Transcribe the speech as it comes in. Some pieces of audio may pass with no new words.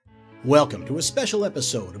Welcome to a special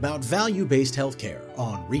episode about value-based healthcare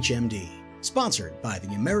on ReachMD, sponsored by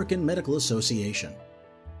the American Medical Association.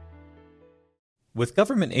 With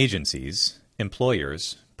government agencies,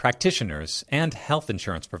 employers, practitioners, and health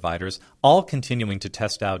insurance providers all continuing to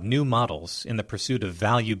test out new models in the pursuit of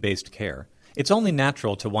value-based care, it's only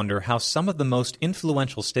natural to wonder how some of the most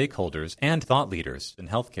influential stakeholders and thought leaders in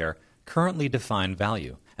healthcare currently define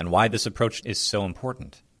value, and why this approach is so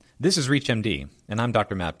important. This is ReachMD, and I'm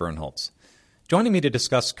Dr. Matt Bernholtz. Joining me to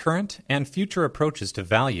discuss current and future approaches to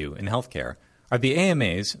value in healthcare are the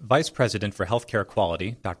AMA's Vice President for Healthcare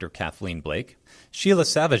Quality, Dr. Kathleen Blake, Sheila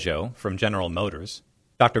Savageaux from General Motors,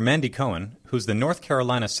 Dr. Mandy Cohen, who's the North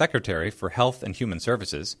Carolina Secretary for Health and Human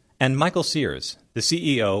Services, and Michael Sears, the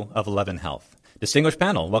CEO of 11Health. Distinguished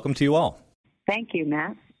panel, welcome to you all. Thank you,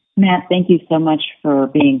 Matt. Matt, thank you so much for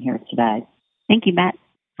being here today. Thank you, Matt.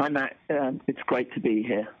 Hi, Matt. It's great to be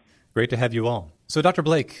here. Great to have you all. So, Dr.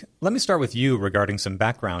 Blake, let me start with you regarding some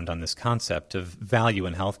background on this concept of value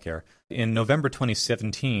in healthcare. In November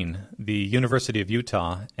 2017, the University of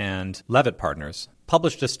Utah and Leavitt Partners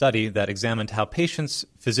published a study that examined how patients,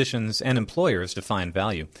 physicians, and employers define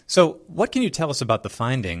value. So, what can you tell us about the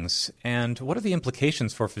findings, and what are the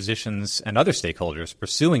implications for physicians and other stakeholders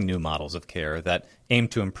pursuing new models of care that aim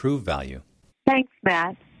to improve value? Thanks,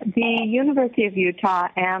 Matt. The University of Utah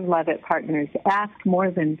and Leavitt Partners asked more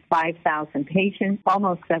than 5,000 patients,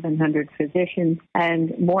 almost 700 physicians,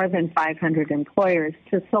 and more than 500 employers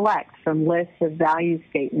to select from lists of value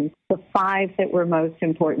statements the 5 that were most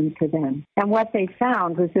important to them. And what they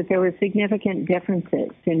found was that there were significant differences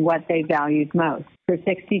in what they valued most. For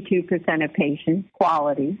 62% of patients,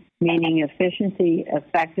 quality, meaning efficiency,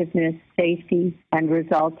 effectiveness, safety, and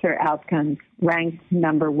results or outcomes, ranked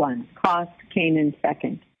number 1. Cost came in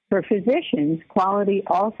second. For physicians, quality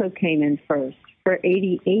also came in first for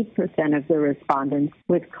 88% of the respondents,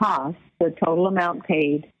 with cost, the total amount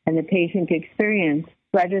paid, and the patient experience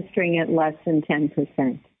registering at less than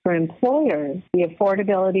 10%. For employers, the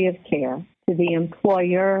affordability of care to the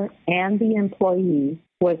employer and the employee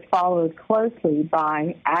was followed closely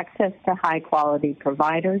by access to high-quality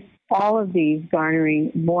providers, all of these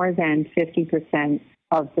garnering more than 50%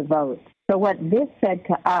 of the vote. So what this said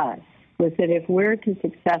to us was that if we're to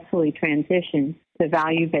successfully transition to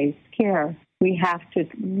value-based care, we have to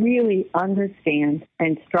really understand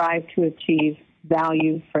and strive to achieve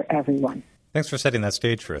value for everyone. Thanks for setting that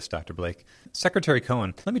stage for us, Dr. Blake. Secretary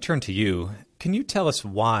Cohen, let me turn to you. Can you tell us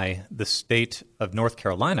why the state of North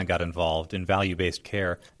Carolina got involved in value-based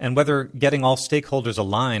care and whether getting all stakeholders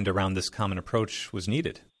aligned around this common approach was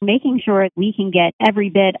needed? Making sure we can get every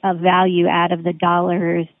bit of value out of the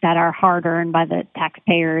dollars that are hard-earned by the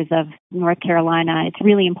taxpayers of North Carolina, it's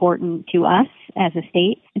really important to us as a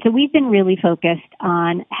state. And so we've been really focused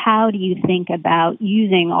on how do you think about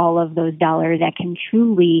using all of those dollars that can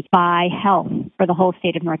truly buy health for the whole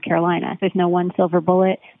state of North Carolina. There's no one silver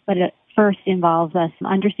bullet, but it first involves us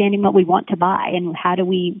understanding what we want to buy and how do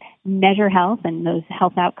we measure health and those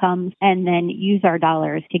health outcomes and then use our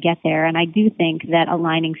dollars to get there. And I do think that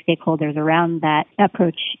aligning stakeholders around that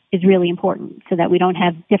approach is really important so that we don't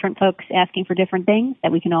have different folks asking for different things,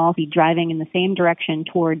 that we can all be driving in the same direction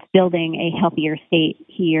towards building a healthier state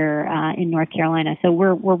here in North Carolina. So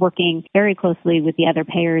we're working very closely with the other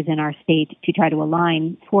payers in our state to try to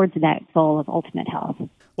align towards that goal of ultimate health.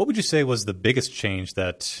 What would you say was the biggest change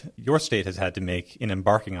that your state has had to make in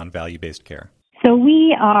embarking on value-based care? So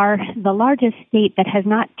we are the largest state that has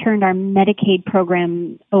not turned our Medicaid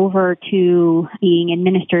program over to being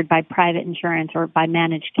administered by private insurance or by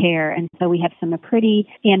managed care. And so we have some pretty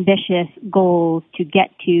ambitious goals to get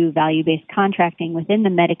to value-based contracting within the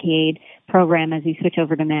Medicaid program as we switch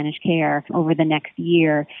over to managed care over the next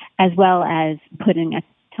year, as well as putting a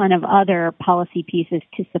ton of other policy pieces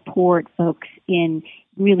to support folks in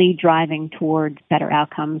really driving towards better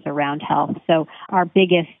outcomes around health. So our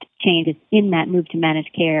biggest change is in that move to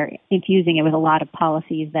managed care, infusing it with a lot of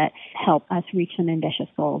policies that help us reach some ambitious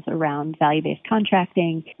goals around value-based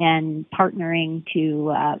contracting and partnering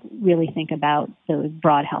to really think about those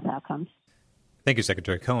broad health outcomes. Thank you,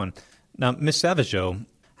 Secretary Cohen. Now, Ms. Savageaux,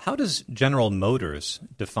 how does General Motors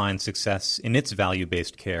define success in its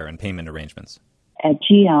value-based care and payment arrangements? At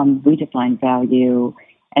GM, we define value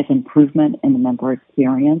as improvement in the member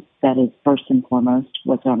experience. That is first and foremost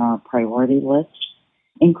what's on our priority list.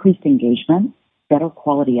 Increased engagement, better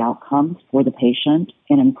quality outcomes for the patient,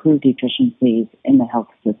 and improved efficiencies in the health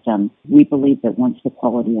system. We believe that once the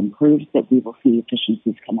quality improves, that we will see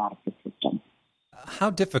efficiencies come out of the system.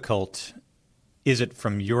 How difficult is it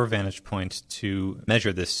from your vantage point to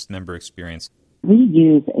measure this member experience? We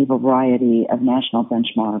use a variety of national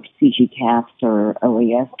benchmarks, CG-CAPS or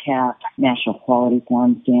OAS-CAP, National Quality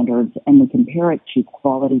Forum standards, and we compare it to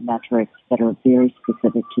quality metrics that are very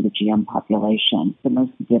specific to the GM population. The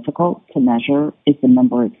most difficult to measure is the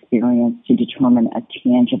member experience to determine a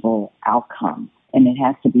tangible outcome. And it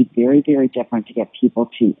has to be very, very different to get people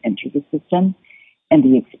to enter the system and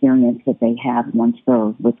the experience that they have once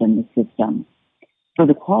they're within the system. For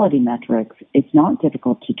the quality metrics, it's not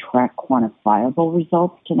difficult to track quantifiable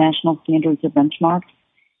results to national standards or benchmarks.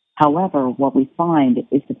 However, what we find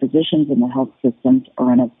is the physicians in the health systems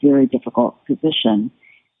are in a very difficult position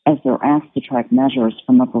as they're asked to track measures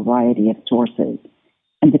from a variety of sources,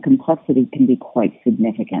 and the complexity can be quite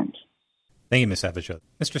significant. Thank you, Ms. Savageau.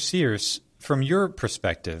 Mr. Sears, from your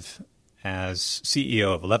perspective as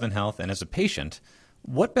CEO of 11Health and as a patient,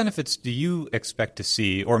 what benefits do you expect to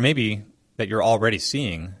see, or maybe that you're already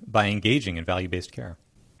seeing, by engaging in value-based care?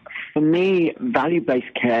 For me,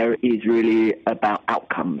 value-based care is really about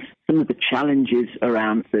outcomes. Some of the challenges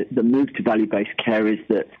around the move to value-based care is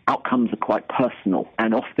that outcomes are quite personal,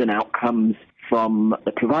 and often outcomes from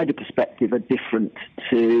the provider perspective are different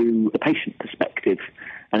to the patient perspective.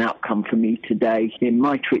 An outcome for me today in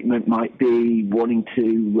my treatment might be wanting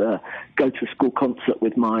to go to a school concert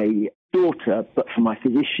with my daughter, but for my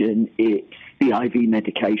physician, it's the IV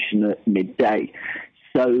medication at midday.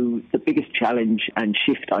 So the biggest challenge and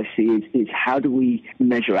shift I see is how do we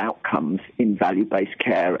measure outcomes in value-based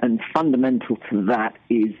care? And fundamental to that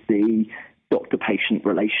is the doctor-patient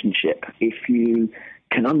relationship. If you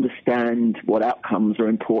can understand what outcomes are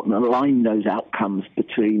important, align those outcomes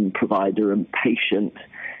between provider and patient,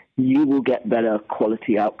 you will get better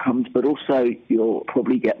quality outcomes, but also you'll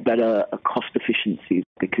probably get better cost efficiencies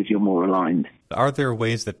because you're more aligned. Are there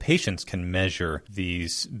ways that patients can measure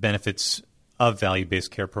these benefits of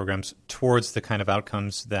value-based care programs towards the kind of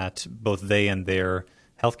outcomes that both they and their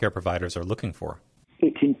healthcare providers are looking for?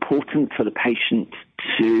 It's important for the patient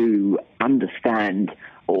to understand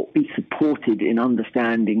or be supported in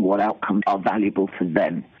understanding what outcomes are valuable for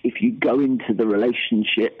them. If you go into the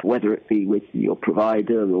relationship, whether it be with your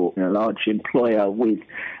provider or a large employer, with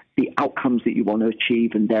the outcomes that you want to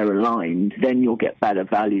achieve and they're aligned, then you'll get better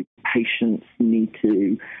value. Patients need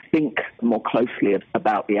to think more closely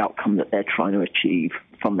about the outcome that they're trying to achieve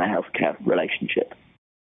from their healthcare relationship.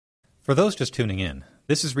 For those just tuning in,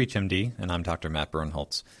 this is ReachMD, and I'm Dr. Matt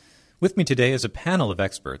Birnholz. With me today is a panel of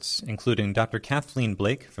experts, including Dr. Kathleen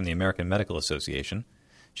Blake from the American Medical Association,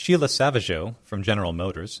 Sheila Savageau from General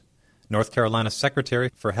Motors, North Carolina Secretary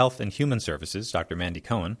for Health and Human Services, Dr. Mandy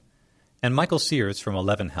Cohen, and Michael Sears from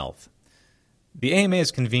 11Health. The AMA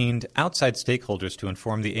has convened outside stakeholders to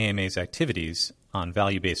inform the AMA's activities on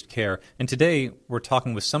value-based care, and today we're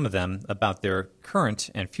talking with some of them about their current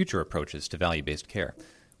and future approaches to value-based care.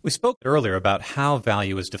 We spoke earlier about how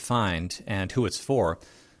value is defined and who it's for,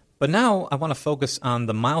 but now I want to focus on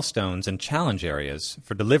the milestones and challenge areas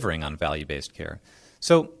for delivering on value-based care.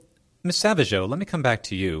 So, Ms. Savageau, let me come back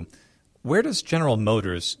to you. Where does General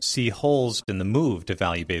Motors see holes in the move to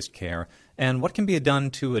value-based care, and what can be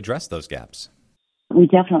done to address those gaps? We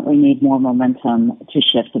definitely need more momentum to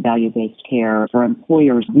shift to value-based care. For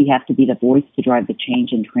employers, we have to be the voice to drive the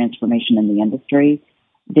change and transformation in the industry.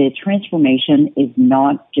 The transformation is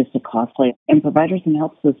not just a costly, and providers and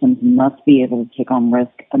health systems must be able to take on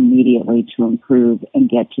risk immediately to improve and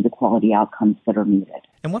get to the quality outcomes that are needed.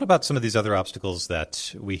 And what about some of these other obstacles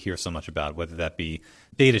that we hear so much about, whether that be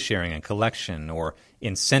data sharing and collection or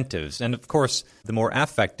incentives, and of course, the more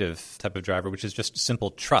affective type of driver, which is just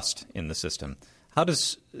simple trust in the system? How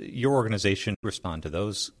does your organization respond to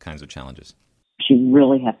those kinds of challenges? You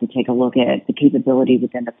really have to take a look at the capability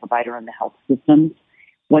within the provider and the health systems.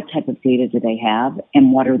 What type of data do they have,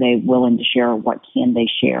 and what are they willing to share, or what can they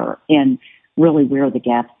share, and really where are the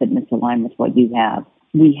gaps that misalign with what you have.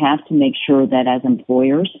 We have to make sure that as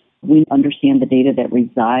employers, we understand the data that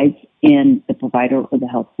resides in the provider or the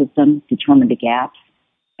health system, determine the gaps,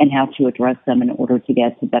 and how to address them in order to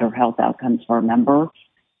get to better health outcomes for our member.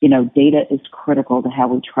 Data is critical to how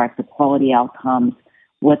we track the quality outcomes,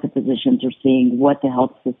 what the physicians are seeing, what the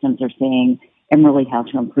health systems are seeing, and really how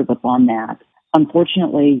to improve upon that.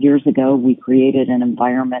 Unfortunately, years ago, we created an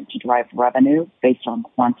environment to drive revenue based on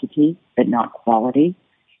quantity, but not quality.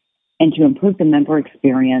 And to improve the member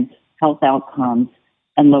experience, health outcomes,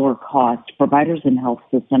 and lower costs, providers and health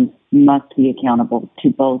systems must be accountable to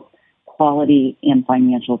both quality and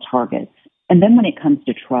financial targets. And then when it comes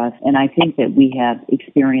to trust, and I think that we have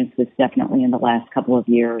experienced this definitely in the last couple of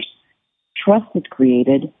years, Trust is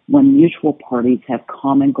created when mutual parties have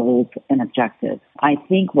common goals and objectives. I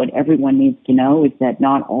think what everyone needs to know is that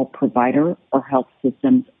not all provider or health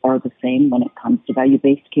systems are the same when it comes to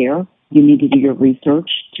value-based care. You need to do your research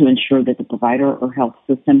to ensure that the provider or health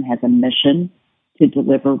system has a mission to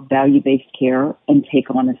deliver value-based care and take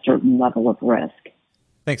on a certain level of risk.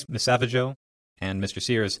 Thanks, Ms. Savageau and Mr.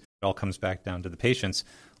 Sears. It all comes back down to the patients.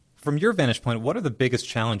 From your vantage point, what are the biggest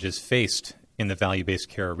challenges faced in the value-based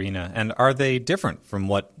care arena, and are they different from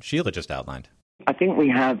what Sheila just outlined? I think we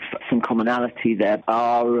have some commonality there.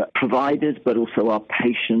 Our providers, but also our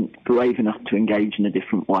patients, brave enough to engage in a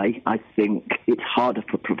different way. I think it's harder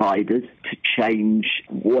for providers to change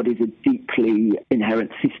what is a deeply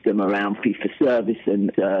inherent system around fee-for-service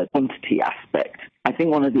and quantity aspect. I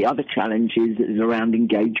think one of the other challenges is around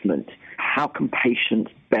engagement. How can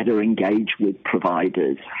patients better engage with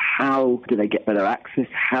providers? How do they get better access?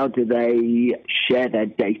 How do they share their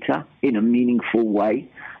data in a meaningful way?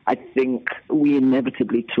 I think we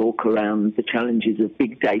inevitably talk around the challenges of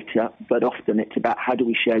big data, but often it's about how do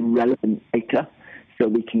we share relevant data so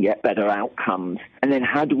we can get better outcomes? And then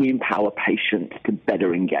how do we empower patients to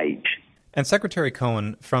better engage? And Secretary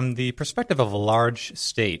Cohen, from the perspective of a large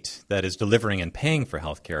state that is delivering and paying for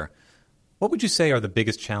healthcare, what would you say are the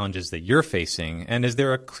biggest challenges that you're facing, and is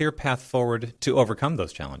there a clear path forward to overcome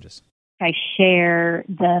those challenges? I share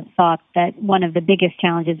the thought that one of the biggest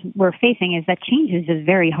challenges we're facing is that change is just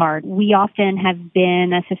very hard. We often have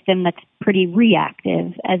been a system that's pretty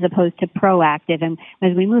reactive as opposed to proactive. And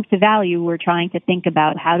as we move to value, we're trying to think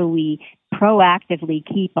about how do we proactively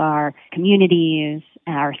keep our communities,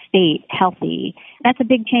 our state healthy. That's a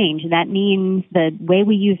big change. That means the way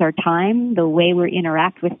we use our time, the way we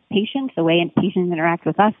interact with patients, the way patients interact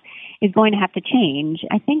with us is going to have to change.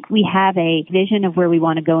 I think we have a vision of where we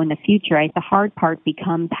want to go in the future. The hard part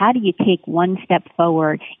becomes how do you take one step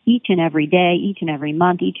forward each and every day, each and every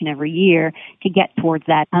month, each and every year to get towards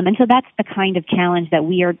that. And so that's the kind of challenge that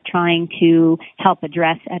we are trying to help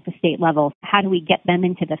address at the state level. How do we get them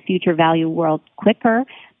into the future value world quicker?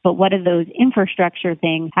 But what are those infrastructure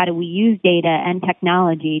things? How do we use data and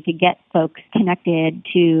technology to get folks connected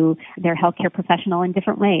to their healthcare professional in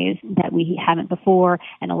different ways that we haven't before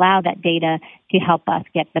and allow that data to help us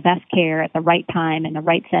get the best care at the right time in the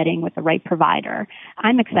right setting with the right provider?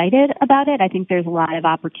 I'm excited about it. I think there's a lot of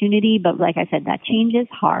opportunity, but like I said, that change is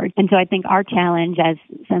hard. And so I think our challenge as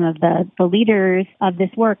some of the leaders of this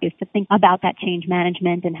work is to think about that change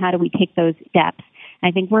management and how do we take those steps. I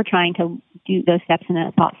think we're trying to do those steps in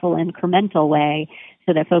a thoughtful, incremental way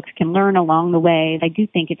so that folks can learn along the way. I do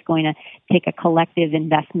think it's going to take a collective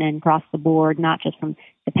investment across the board, not just from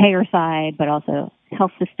the payer side, but also health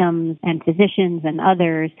systems and physicians and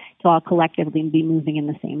others to all collectively be moving in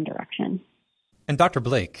the same direction. And Dr.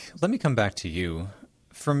 Blake, let me come back to you.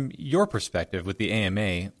 From your perspective with the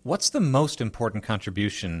AMA, what's the most important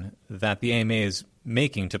contribution that the AMA is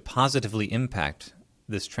making to positively impact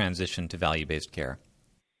this transition to value-based care?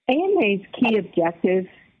 AMA's key objective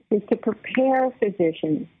is to prepare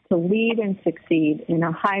physicians to lead and succeed in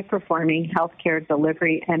a high-performing healthcare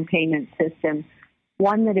delivery and payment system,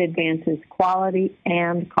 one that advances quality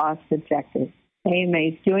and cost objectives. AMA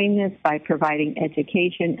is doing this by providing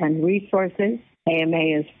education and resources.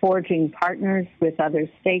 AMA is forging partners with other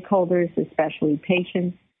stakeholders, especially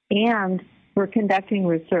patients, and we're conducting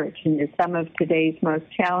research into some of today's most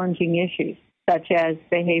challenging issues, such as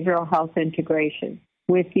behavioral health integration,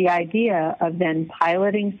 with the idea of then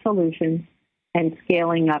piloting solutions and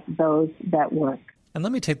scaling up those that work. And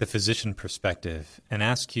let me take the physician perspective and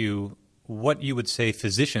ask you what you would say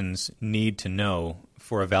physicians need to know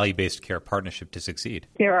for a value-based care partnership to succeed.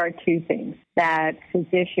 There are two things that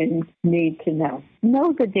physicians need to know.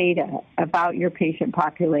 Know the data about your patient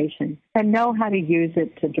population and know how to use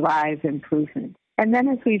it to drive improvement. And then,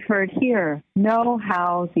 as we've heard here, know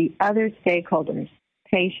how the other stakeholders,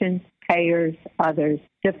 patients, payers, others,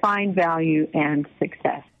 define value and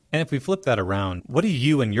success. And if we flip that around, what do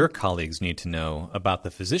you and your colleagues need to know about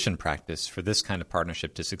the physician practice for this kind of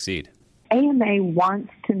partnership to succeed? AMA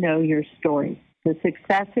wants to know your story, the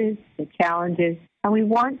successes, the challenges, and we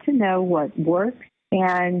want to know what works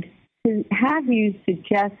and to have you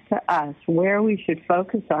suggest to us where we should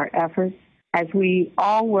focus our efforts as we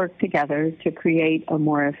all work together to create a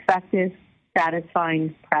more effective,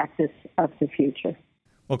 satisfying practice of the future.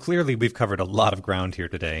 Well, clearly we've covered a lot of ground here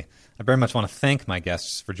today. I very much want to thank my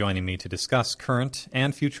guests for joining me to discuss current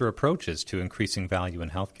and future approaches to increasing value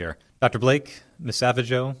in healthcare. Dr. Blake, Ms.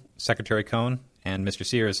 Savageau, Secretary Cohen, and Mr.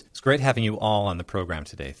 Sears, it's great having you all on the program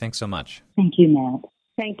today. Thanks so much. Thank you, Matt.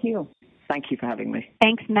 Thank you. Thank you for having me.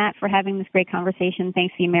 Thanks, Matt, for having this great conversation.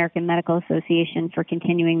 Thanks to the American Medical Association for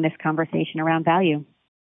continuing this conversation around value.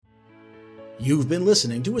 You've been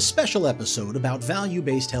listening to a special episode about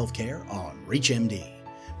value-based healthcare on ReachMD,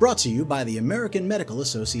 brought to you by the American Medical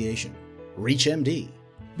Association. ReachMD.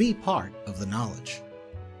 Be part of the knowledge.